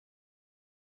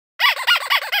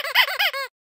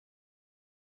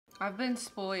I've been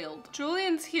spoiled.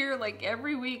 Julian's here like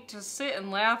every week to sit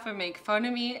and laugh and make fun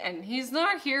of me, and he's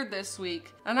not here this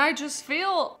week. And I just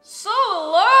feel so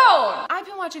alone. I've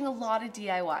been watching a lot of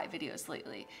DIY videos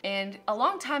lately, and a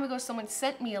long time ago someone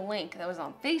sent me a link that was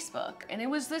on Facebook, and it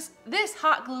was this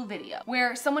hot glue video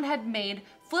where someone had made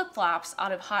flip-flops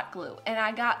out of hot glue, and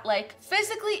I got like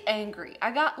physically angry.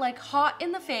 I got like hot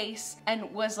in the face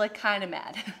and was like kind of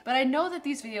mad. But I know that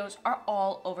these videos are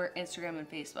all over Instagram and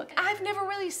Facebook. I've never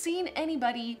really seen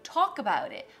anybody talk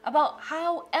about it, about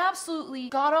how absolutely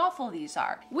god-awful these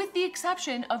are, with the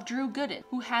exception of Drew Gooden,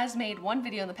 who has made one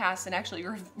video in the past and actually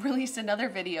released another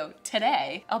video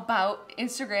today about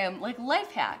Instagram like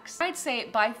life hacks. I'd say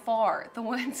by far the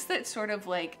ones that sort of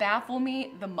like baffle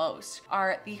me the most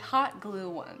are the hot glue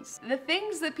ones. The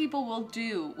things that people will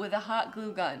do with a hot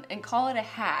glue gun and call it a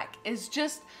hack is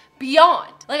just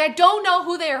beyond. Like, I don't know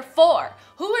who they are for.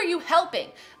 Who are you helping?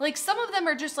 Like, some of them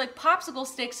are just like popsicle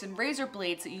sticks and razor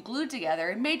blades that you glued together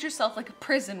and made yourself like a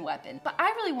prison weapon. But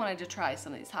I really wanted to try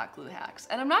some of these hot glue hacks,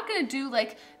 and I'm not gonna do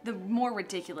like the more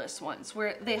ridiculous ones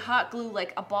where they hot glue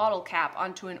like a bottle cap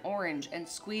onto an orange and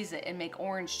squeeze it and make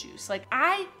orange juice. Like,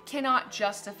 I cannot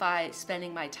justify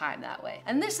spending my time that way.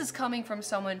 And this is coming from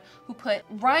someone who put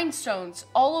rhinestones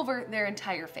all over their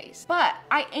entire face. But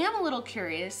I am a little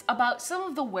curious about some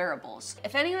of the wearables.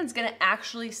 If anyone's gonna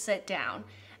actually sit down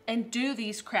and do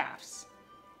these crafts,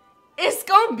 it's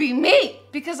gonna be me,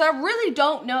 because I really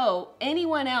don't know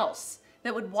anyone else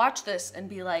that would watch this and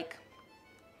be like,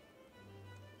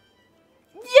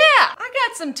 yeah, I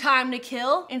got some time to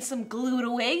kill and some glue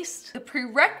to waste. The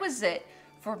prerequisite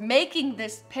for making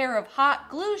this pair of hot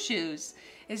glue shoes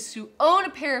is to own a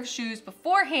pair of shoes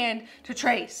beforehand to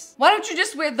trace. Why don't you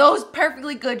just wear those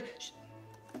perfectly good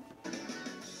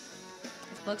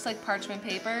looks like parchment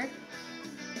paper.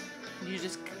 You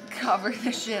just cover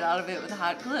the shit out of it with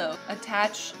hot glue.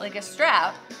 Attach like a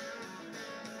strap,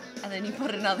 and then you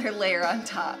put another layer on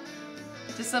top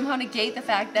to somehow negate the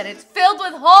fact that it's filled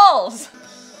with holes.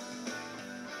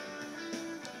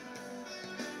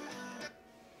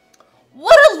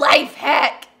 What a life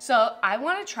hack! So I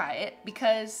want to try it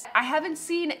because I haven't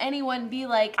seen anyone be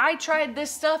like, I tried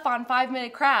this stuff on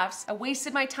 5-minute crafts. I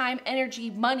wasted my time, energy,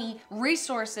 money,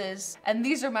 resources, and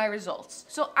these are my results.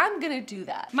 So I'm gonna do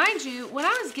that. Mind you, when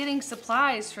I was getting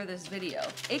supplies for this video,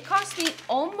 it cost me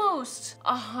almost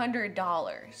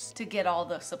 $100 to get all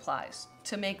the supplies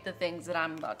to make the things that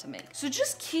I'm about to make. So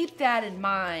just keep that in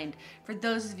mind for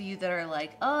those of you that are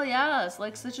like, oh yeah, it's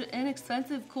like such an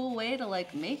inexpensive, cool way to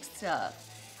like make stuff.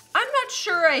 I'm not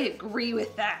sure I agree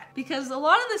with that, because a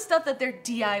lot of the stuff that they're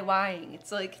DIYing, it's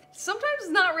like, sometimes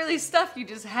not really stuff you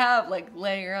just have like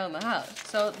laying around the house.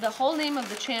 So the whole name of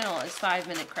the channel is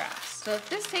 5-Minute Crafts. So if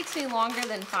this takes me longer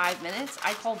than 5 minutes,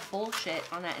 I call bullshit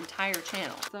on that entire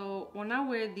channel. So when I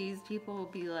wear these, people will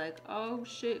be like, oh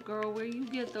shit girl, where you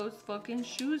get those fucking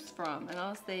shoes from? And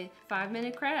I'll say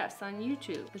 5-Minute Crafts on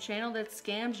YouTube, the channel that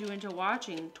scams you into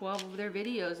watching 12 of their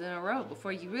videos in a row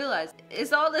before you realize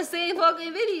it's all the same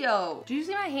fucking video. Do you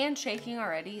see my hand shaking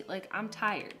already? Like, I'm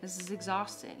tired. This is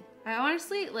exhausting. I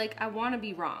honestly, like, I want to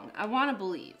be wrong. I want to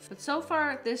believe. But so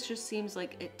far, this just seems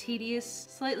like a tedious,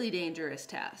 slightly dangerous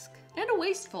task. And a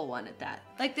wasteful one at that.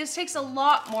 Like, this takes a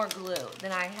lot more glue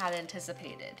than I had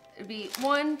anticipated. It'd be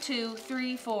 1, 2,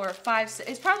 3, 4, 5, 6.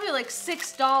 It's probably like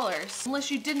 $6.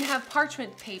 Unless you didn't have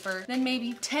parchment paper, then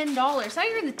maybe $10. Now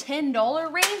you're in the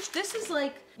 $10 range. This is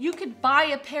like, you could buy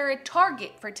a pair at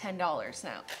Target for $10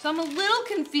 now. So I'm a little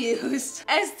confused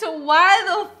as to why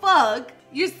the fuck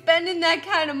you're spending that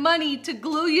kind of money to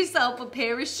glue yourself a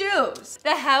pair of shoes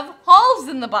that have holes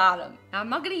in the bottom. Now, I'm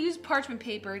not gonna use parchment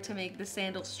paper to make the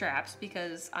sandal straps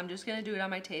because I'm just gonna do it on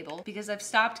my table because I've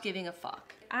stopped giving a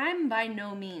fuck. I'm by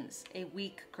no means a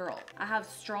weak girl. I have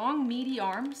strong, meaty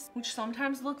arms, which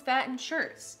sometimes look fat in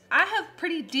shirts. I have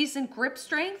pretty decent grip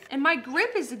strength, and my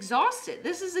grip is exhausted.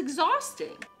 This is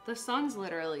exhausting. The sun's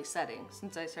literally setting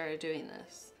since I started doing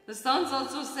this. The sun's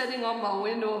also setting on my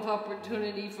window of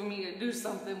opportunity for me to do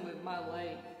something with my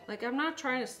life. Like, I'm not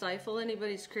trying to stifle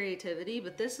anybody's creativity,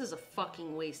 but this is a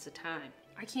fucking waste of time.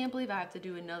 I can't believe I have to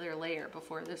do another layer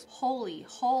before this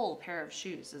whole pair of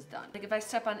shoes is done. Like, if I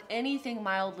step on anything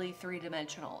mildly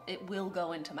three-dimensional, it will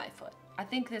go into my foot. I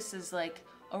think this is like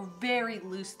a very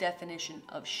loose definition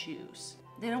of shoes.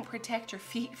 They don't protect your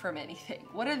feet from anything.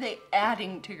 What are they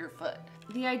adding to your foot?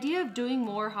 The idea of doing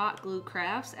more hot glue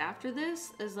crafts after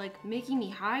this is like making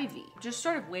me hivey. Just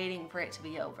sort of waiting for it to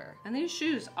be over. And these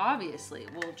shoes obviously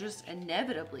will just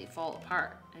inevitably fall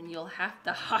apart and you'll have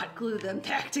to hot glue them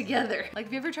back together. Like,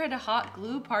 have you ever tried to hot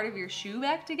glue part of your shoe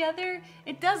back together?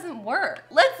 It doesn't work.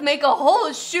 Let's make a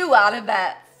whole shoe out of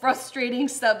that frustrating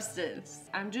substance.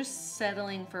 I'm just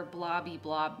settling for blobby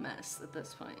blob mess at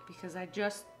this point because I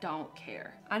just don't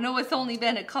care. I know it's only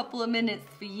been a couple of minutes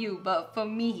for you, but for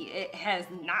me, it has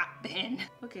not been.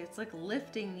 Okay, it's like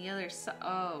lifting the other side.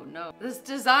 Oh no, this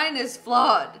design is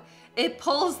flawed. It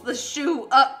pulls the shoe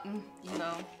up, you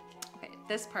know. Okay,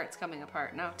 this part's coming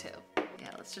apart now too. Yeah,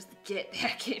 let's just get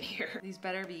back in here. These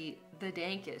better be the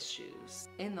dankest shoes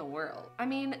in the world. I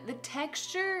mean, the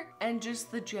texture and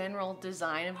just the general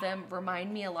design of them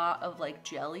remind me a lot of like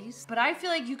jellies, but I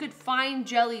feel like you could find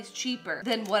jellies cheaper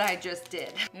than what I just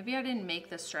did. Maybe I didn't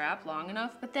make the strap long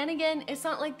enough, but then again, it's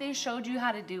not like they showed you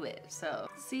how to do it. So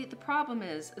see, the problem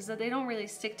is that they don't really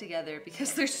stick together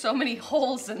because there's so many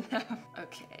holes in them.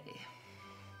 Okay.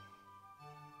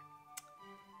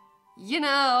 You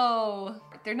know,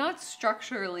 they're not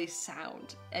structurally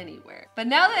sound anywhere. But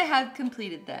now that I have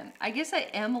completed them, I guess I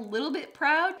am a little bit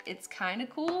proud. It's kind of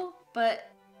cool, but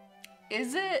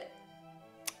is it?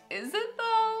 Is it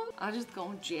though? I'm just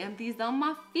gonna jam these on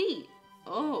my feet.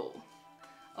 Oh,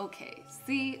 okay,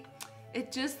 see?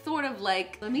 It just sort of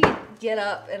like, let me get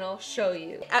up and I'll show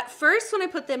you. At first when I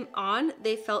put them on,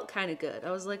 they felt kind of good.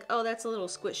 I was like, oh, that's a little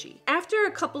squishy. After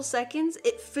a couple seconds,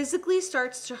 it physically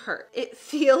starts to hurt. It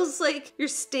feels like you're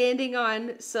standing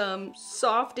on some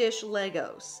softish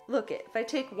Legos. Look it, if I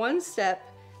take one step,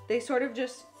 they sort of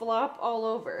just flop all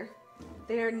over.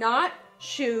 They are not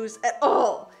shoes at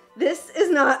all. This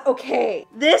is not okay.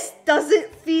 This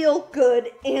doesn't feel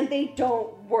good and they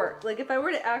don't work. Like if I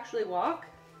were to actually walk,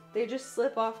 they just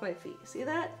slip off my feet. See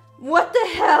that? What the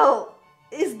hell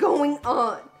is going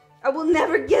on? I will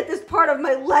never get this part of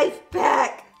my life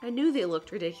back. I knew they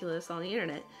looked ridiculous on the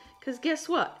internet, because guess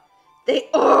what? They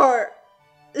are.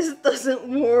 This doesn't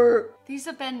work. These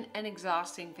have been an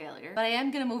exhausting failure, but I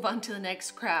am gonna move on to the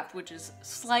next craft, which is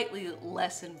slightly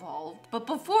less involved. But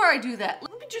before I do that,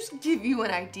 let me just give you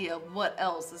an idea of what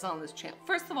else is on this channel.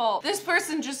 First of all, this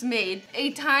person just made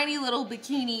a tiny little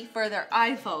bikini for their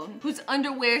iPhone whose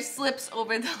underwear slips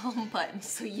over the home button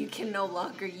so you can no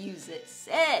longer use it.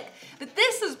 Sick. But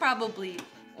this is probably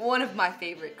one of my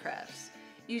favorite crafts.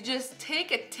 You just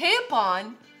take a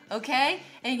tampon, okay?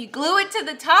 And you glue it to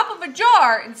the top of a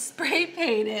jar and spray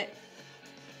paint it.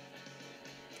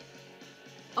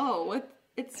 Oh, what?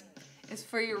 It's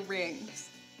for your rings.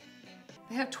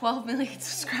 They have 12 million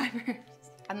subscribers.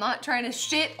 I'm not trying to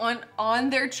shit on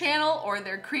their channel or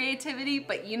their creativity,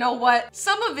 but you know what?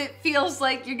 Some of it feels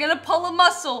like you're gonna pull a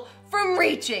muscle from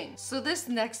reaching. So this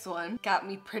next one got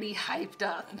me pretty hyped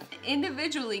up.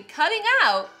 Individually cutting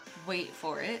out, wait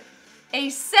for it, a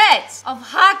set of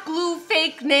hot glue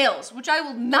fake nails, which I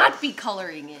will not be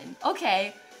coloring in.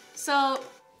 Okay, so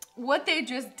what they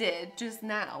just did just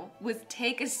now was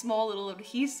take a small little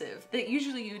adhesive that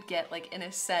usually you'd get like in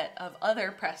a set of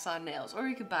other press-on nails, or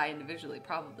you could buy individually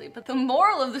probably. But the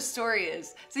moral of the story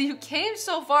is, so you came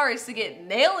so far as to get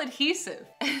nail adhesive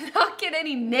and not get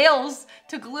any nails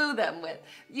to glue them with.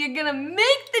 You're gonna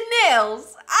make the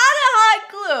nails out of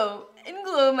hot glue and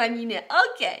glue them on your nail.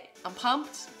 Okay, I'm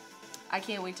pumped. I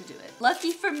can't wait to do it.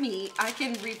 Lucky for me, I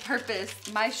can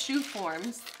repurpose my shoe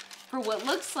forms for what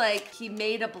looks like he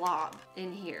made a blob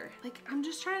in here. Like, I'm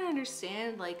just trying to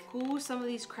understand like who some of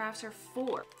these crafts are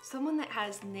for. Someone that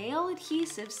has nail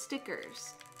adhesive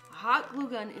stickers, a hot glue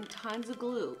gun and tons of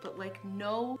glue, but like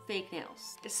no fake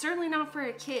nails. It's certainly not for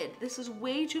a kid. This is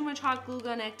way too much hot glue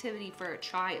gun activity for a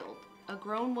child. A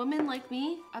grown woman like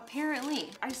me?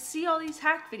 Apparently. I see all these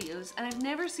hack videos and I've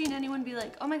never seen anyone be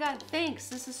like, oh my god, thanks,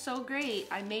 this is so great,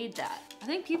 I made that. I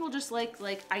think people just like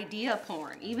idea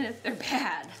porn, even if they're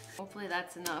bad. Hopefully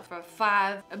that's enough for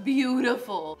 5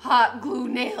 beautiful hot glue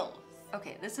nails.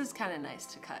 Okay, this is kind of nice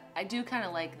to cut. I do kind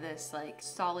of like this like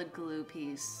solid glue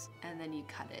piece and then you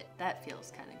cut it. That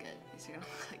feels kind of good. So you're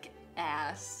gonna look like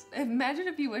ass. Imagine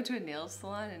if you went to a nail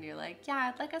salon and you're like,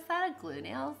 yeah, I'd like a set of glue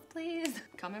nails, please.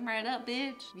 Coming right up,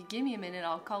 bitch. If you give me a minute,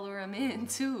 I'll color them in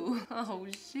too. Oh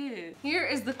shit. Here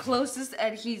is the closest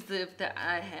adhesive that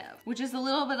I have, which is a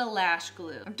little bit of lash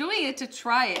glue. I'm doing it to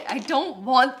try it. I don't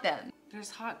want them. There's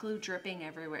hot glue dripping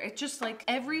everywhere. It's just like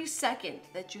every second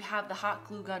that you have the hot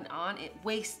glue gun on, it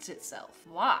wastes itself.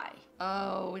 Why?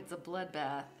 Oh, it's a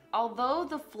bloodbath. Although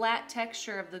the flat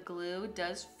texture of the glue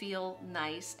does feel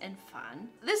nice and fun,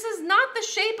 this is not the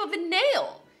shape of a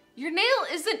nail. Your nail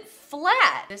isn't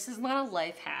flat. This is not a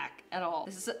life hack at all.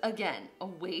 This is, again, a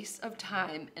waste of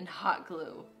time and hot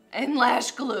glue and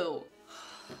lash glue.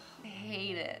 I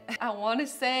hate it. I want to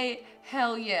say,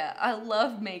 hell yeah, I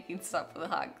love making stuff with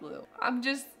hot glue. I'm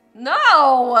just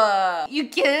No, you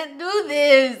can't do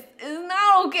this. It's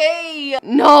not okay.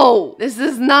 No, this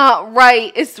is not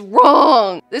right. It's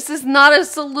wrong. This is not a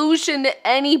solution to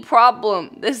any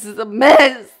problem. This is a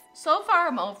mess. So far,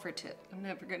 I'm 0 for 2. I'm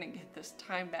never gonna get this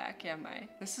time back, am I?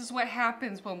 This is what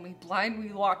happens when we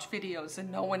blindly watch videos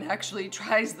and no one actually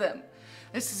tries them.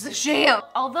 This is a sham.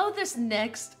 Although this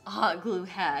next hot glue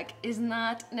hack is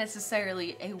not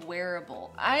necessarily a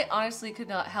wearable, I honestly could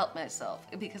not help myself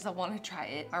because I want to try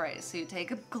it. All right, so you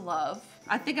take a glove.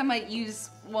 I think I might use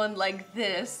one like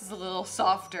this. It's a little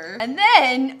softer. And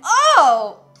then,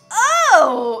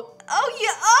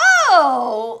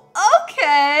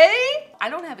 okay. I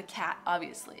don't have a cat,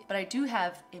 obviously, but I do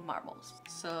have a marbles.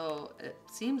 So it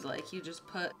seems like you just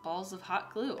put balls of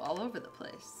hot glue all over the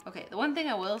place. Okay, the one thing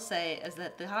I will say is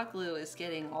that the hot glue is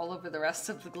getting all over the rest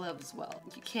of the glove as well.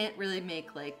 You can't really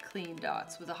make like clean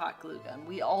dots with a hot glue gun.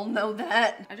 We all know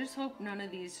that. I just hope none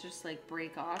of these just like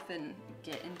break off and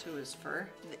get into his fur.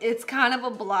 It's kind of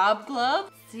a blob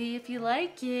glove. See if you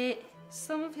like it.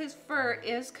 Some of his fur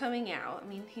is coming out. I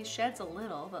mean, he sheds a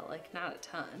little, but like not a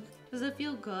ton. Does it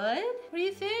feel good? What do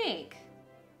you think?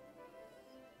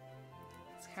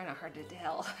 It's kind of hard to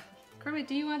tell. Kermit,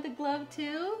 do you want the glove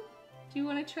too? Do you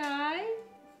want to try?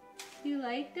 Do you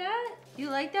like that? You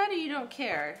like that or you don't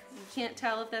care? You can't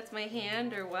tell if that's my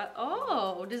hand or what?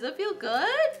 Oh, does it feel good?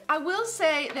 I will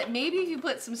say that maybe if you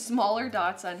put some smaller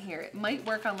dots on here, it might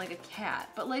work on like a cat,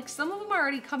 but like some of them are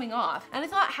already coming off. And I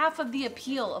thought half of the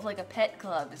appeal of like a pet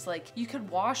glove is like you could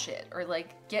wash it or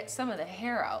like get some of the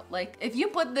hair out. Like if you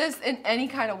put this in any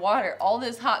kind of water, all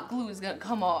this hot glue is gonna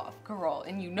come off, girl,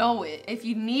 and you know it. If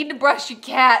you need to brush your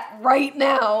cat right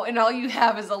now and all you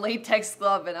have is a latex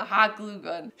glove and a hot glue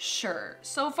gun, sure.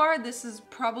 So far, this is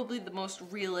probably the most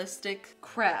realistic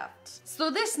craft.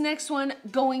 So this next one,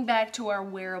 going back to our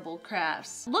wearable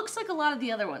crafts, looks like a lot of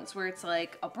the other ones where it's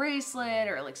like a bracelet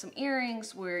or like some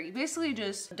earrings where you basically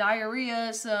just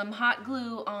diarrhea some hot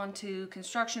glue onto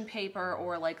construction paper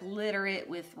or like litter it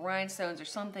with rhinestones or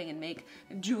something and make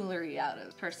jewelry out of it.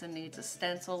 This person needs a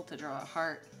stencil to draw a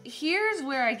heart. Here's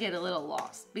where I get a little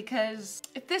lost because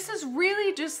if this is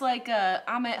really just like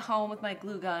I'm at home with my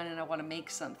glue gun and I want to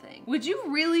make something, would you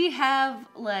really have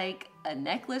like a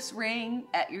necklace ring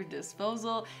at your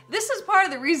disposal? This is part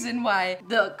of the reason why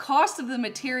the cost of the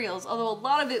materials, although a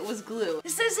lot of it was glue,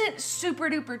 this isn't super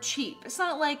duper cheap. It's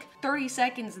not like 30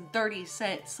 seconds and 30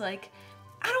 cents. Like,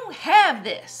 I don't have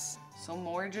this. So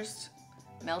more just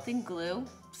melting glue.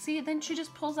 See, then she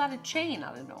just pulls out a chain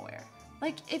out of nowhere.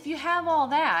 Like, if you have all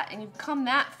that and you've come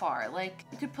that far, like,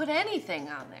 you could put anything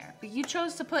on there. But you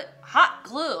chose to put hot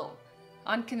glue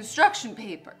on construction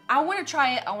paper. I want to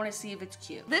try it. I want to see if it's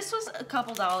cute. This was a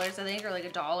couple dollars, I think, or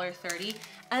like $1.30.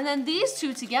 And then these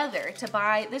two together to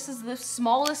buy, this is the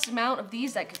smallest amount of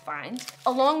these I could find,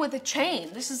 along with a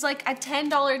chain. This is like a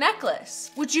 $10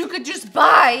 necklace, which you could just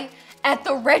buy at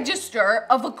the register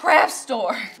of a craft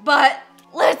store. But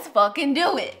let's fucking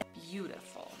do it.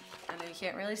 Beautiful. I know you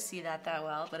can't really see that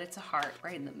well, but it's a heart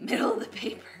right in the middle of the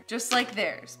paper, just like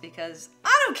theirs, because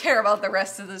I don't care about the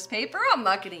rest of this paper. I'm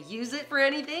not gonna use it for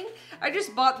anything. I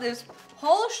just bought this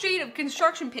whole sheet of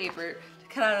construction paper to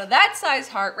cut out of that size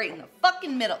heart right in the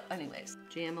fucking middle. Anyways,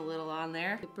 jam a little on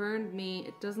there. It burned me.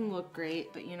 It doesn't look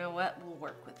great, but you know what? We'll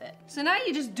work with it. So now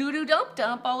you just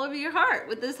doo-doo-dump-dump all over your heart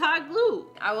with this hot glue.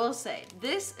 I will say,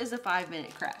 this is a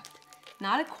 5-minute craft.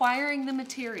 Not acquiring the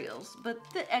materials, but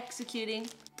the executing.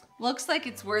 Looks like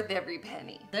it's worth every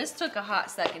penny. This took a hot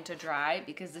second to dry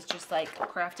because it's just like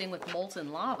crafting with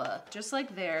molten lava. Just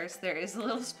like theirs, there is a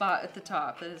little spot at the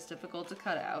top that is difficult to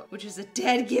cut out, which is a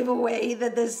dead giveaway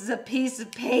that this is a piece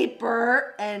of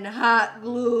paper and hot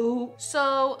glue.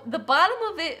 So the bottom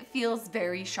of it feels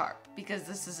very sharp because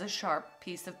this is a sharp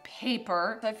piece of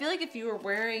paper. So I feel like if you were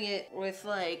wearing it with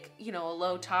like, you know, a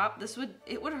low top,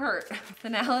 it would hurt. So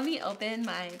now let me open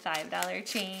my $5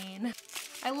 chain.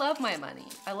 I love my money.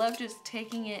 I love just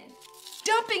taking it,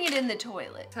 dumping it in the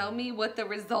toilet. Tell me what the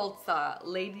results are,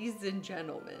 ladies and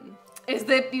gentlemen. Is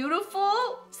it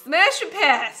beautiful? Smash a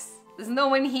pass. There's no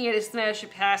one here to smash a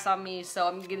pass on me, so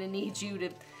I'm gonna need you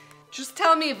to just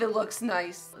tell me if it looks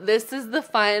nice. This is the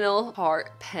final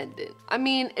heart pendant. I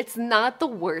mean, it's not the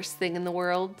worst thing in the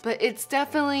world, but it's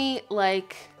definitely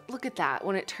like, look at that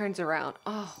when it turns around.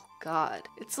 Oh God.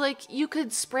 It's like you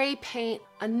could spray paint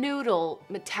a noodle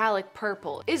metallic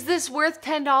purple. Is this worth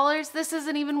 $10? This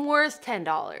isn't even worth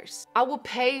 $10. I will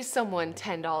pay someone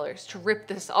 $10 to rip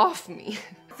this off me.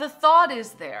 The thought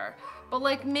is there, but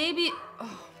like maybe,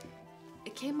 oh,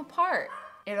 it came apart.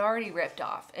 It already ripped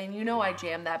off, and you know I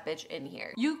jammed that bitch in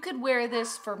here. You could wear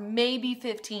this for maybe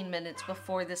 15 minutes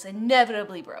before this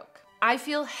inevitably broke. I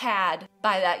feel had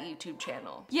by that YouTube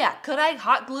channel. Yeah, could I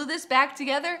hot glue this back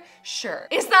together? Sure.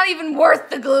 It's not even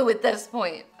worth the glue at this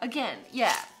point. Again,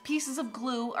 yeah, pieces of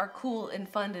glue are cool and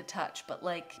fun to touch, but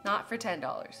like, not for $10,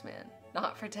 man.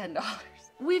 Not for $10.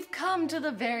 We've come to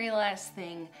the very last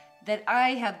thing that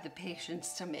I have the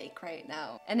patience to make right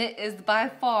now. And it is by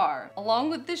far, along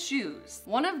with the shoes,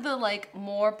 one of the like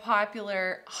more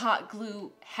popular hot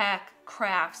glue hack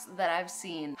crafts that I've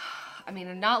seen. I mean,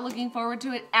 I'm not looking forward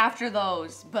to it after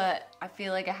those, but I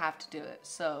feel like I have to do it.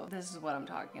 So this is what I'm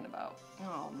talking about.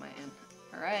 Oh man,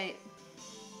 all right.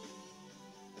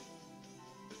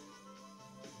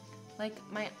 Like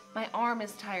my arm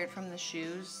is tired from the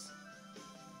shoes.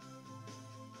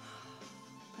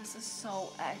 This is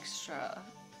so extra.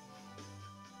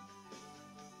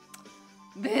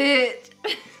 Bitch.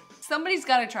 Somebody's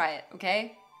gotta try it,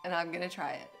 okay? And I'm gonna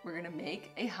try it. We're gonna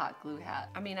make a hot glue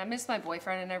hat. I mean, I miss my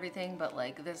boyfriend and everything, but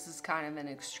like, this is kind of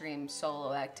an extreme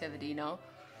solo activity, you know?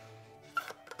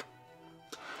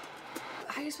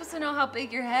 How are you supposed to know how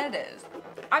big your head is?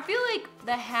 I feel like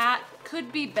the hat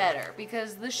could be better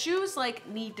because the shoes like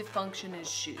need to function as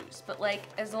shoes, but like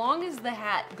as long as the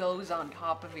hat goes on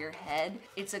top of your head,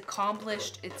 it's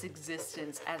accomplished its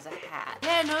existence as a hat.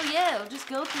 Yeah, no, yeah, it'll just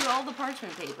go through all the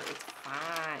parchment paper. It's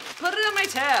fine. Put it on my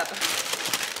tab.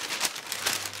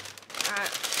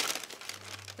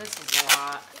 This is a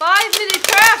lot. 5-minute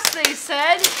crafts, they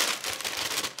said.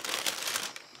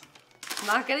 I'm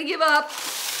not gonna give up.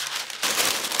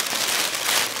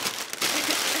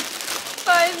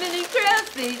 5-minute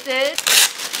crafts, they said.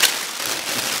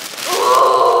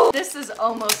 Ooh! This is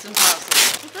almost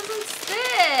impossible. It doesn't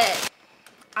stick.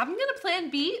 I'm gonna plan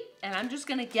B, and I'm just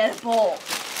gonna get a bowl.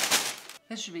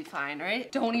 This should be fine,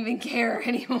 right? Don't even care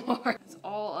anymore. It's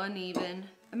all uneven.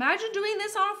 Imagine doing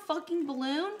this on a fucking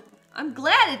balloon. I'm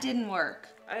glad it didn't work.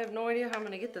 I have no idea how I'm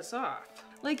gonna get this off.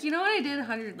 Like, you know when I did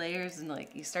 100 layers and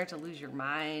like you start to lose your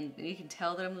mind and you can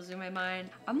tell that I'm losing my mind?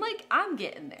 I'm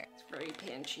getting there. It's very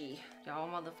pinchy. Y'all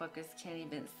motherfuckers can't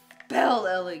even spell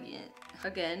elegant.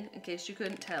 Again, in case you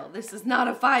couldn't tell, this is not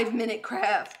a 5-minute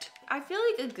craft. I feel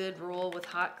like a good rule with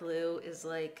hot glue is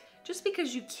like, just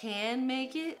because you can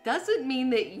make it doesn't mean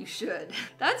that you should.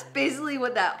 That's basically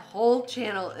what that whole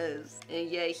channel is. And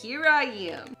yeah, here I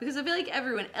am. Because I feel like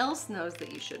everyone else knows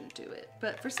that you shouldn't do it.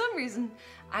 But for some reason,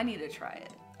 I need to try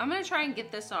it. I'm gonna try and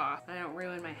get this off. I don't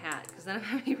ruin my hat, because then I'm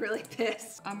gonna be really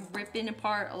pissed. I'm ripping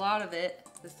apart a lot of it.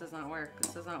 This does not work,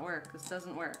 this does not work, this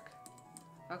doesn't work.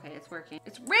 Okay, it's working.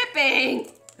 It's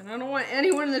ripping! And I don't want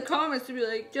anyone in the comments to be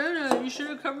like, Jenna, you should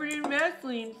have covered it in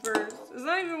Vaseline first. It's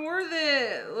not even worth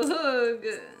it. Look.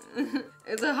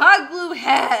 It's a hot glue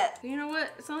hat. You know what?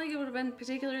 It's not like it would have been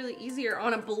particularly easier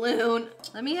on a balloon.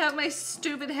 Let me have my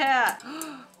stupid hat.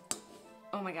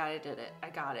 Oh my God, I did it. I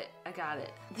got it. I got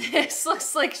it. This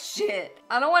looks like shit.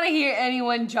 I don't want to hear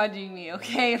anyone judging me,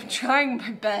 okay? I'm trying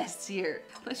my best here.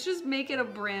 Let's just make it a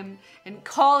brim and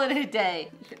call it a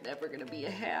day. You're never gonna be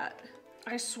a hat.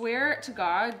 I swear to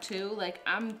God too, like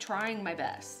I'm trying my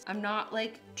best. I'm not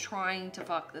like trying to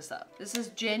fuck this up. This is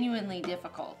genuinely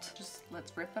difficult. Just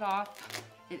let's rip it off.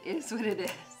 It is what it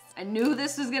is. I knew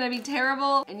this was gonna be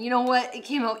terrible, and you know what? It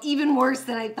came out even worse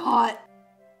than I thought.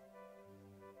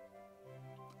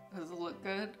 Does it look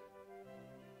good?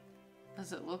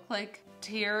 Does it look like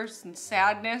tears and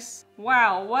sadness?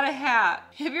 Wow, what a hat.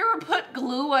 Have you ever put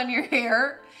glue on your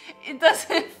hair? It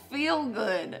doesn't feel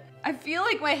good. I feel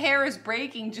like my hair is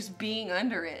breaking just being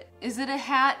under it. Is it a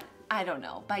hat? I don't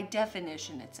know. By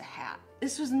definition, it's a hat.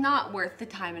 This was not worth the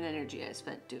time and energy I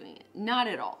spent doing it. Not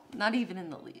at all. Not even in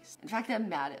the least. In fact, I'm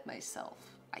mad at myself.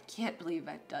 I can't believe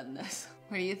I've done this.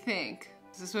 What do you think?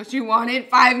 Is this what you wanted?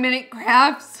 5-minute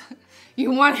crafts?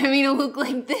 You wanted me to look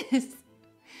like this?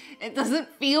 It doesn't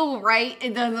feel right.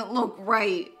 It doesn't look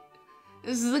right.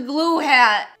 This is a glue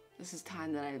hat. This is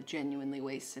time that I have genuinely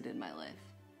wasted in my life.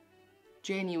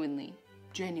 Genuinely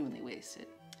wasted.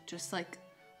 Just like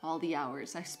all the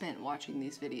hours I spent watching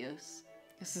these videos.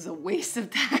 This is a waste of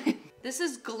time. This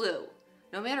is glue.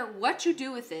 No matter what you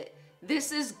do with it,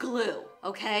 this is glue,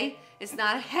 okay? It's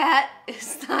not a hat,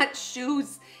 it's not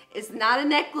shoes, it's not a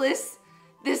necklace.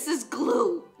 This is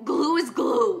glue. Glue is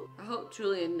glue. I hope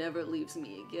Julian never leaves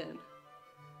me again.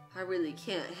 I really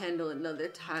can't handle another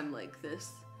time like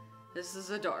this. This is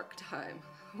a dark time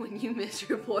when you miss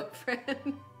your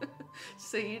boyfriend.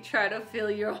 So you try to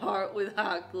fill your heart with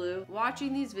hot glue.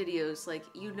 Watching these videos, like,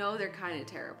 you know they're kind of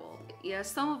terrible. Yeah,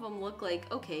 some of them look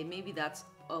like, okay, maybe that's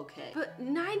okay. But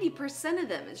 90% of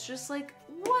them, it's just like,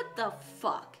 what the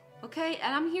fuck? Okay,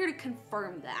 and I'm here to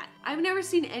confirm that. I've never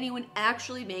seen anyone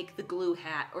actually make the glue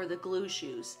hat or the glue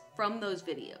shoes from those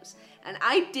videos. And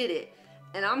I did it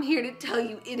And I'm here to tell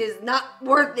you it is not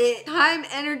worth it. Time,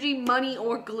 energy, money,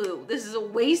 or glue. This is a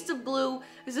waste of glue.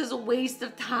 This is a waste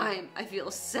of time. I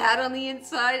feel sad on the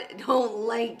inside. I don't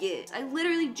like it. I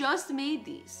literally just made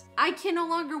these. I can no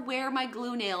longer wear my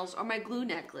glue nails or my glue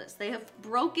necklace. They have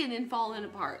broken and fallen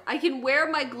apart. I can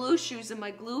wear my glue shoes and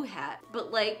my glue hat,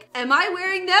 but like, am I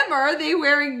wearing them or are they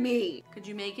wearing me? Could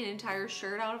you make an entire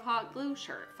shirt out of hot glue?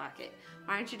 Sure, fuck it.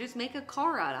 Why don't you just make a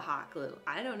car out of hot glue?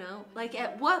 I don't know. Like,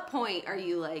 at what point are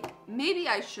you like, maybe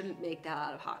I shouldn't make that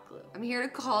out of hot glue? I'm here to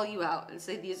call you out and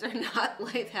say these are not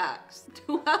life hacks.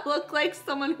 Do I look like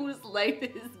someone whose life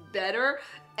is better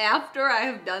after I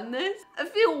have done this? I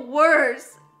feel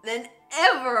worse than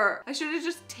ever. I should have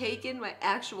just taken my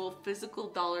actual physical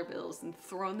dollar bills and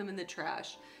thrown them in the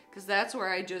trash, because that's where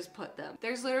I just put them.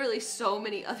 There's literally so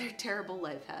many other terrible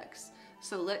life hacks.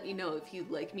 So let me know if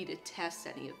you'd like me to test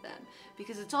any of them,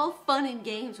 because it's all fun and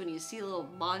games when you see a little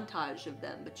montage of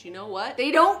them, but you know what?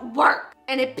 They don't work,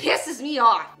 and it pisses me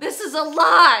off. This is a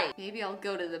lie. Maybe I'll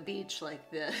go to the beach like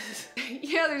this.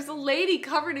 Yeah, there's a lady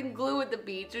covered in glue at the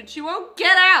beach and she won't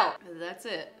get out. That's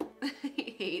it. I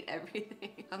hate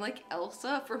everything. I'm like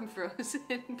Elsa from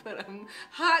Frozen, but I'm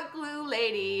hot glue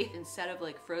lady. Instead of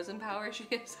like Frozen powers, she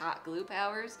has hot glue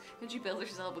powers, and she built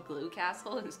herself a glue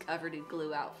castle and is covered in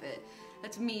glue outfit.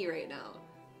 That's me right now.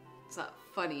 It's not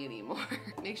funny anymore.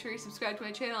 Make sure you subscribe to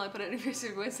my channel. I put out new videos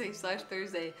every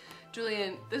Wednesday/Thursday.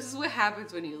 Julian, this is what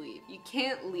happens when you leave. You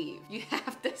can't leave. You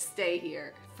have to stay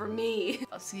here. For me.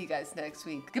 I'll see you guys next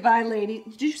week. Goodbye, lady.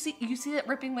 Did you see that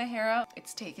ripping my hair out?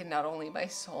 It's taken not only my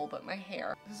soul, but my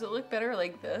hair. Does it look better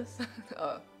like this?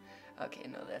 Oh, okay,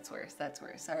 no, that's worse. That's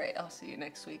worse. All right, I'll see you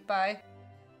next week. Bye.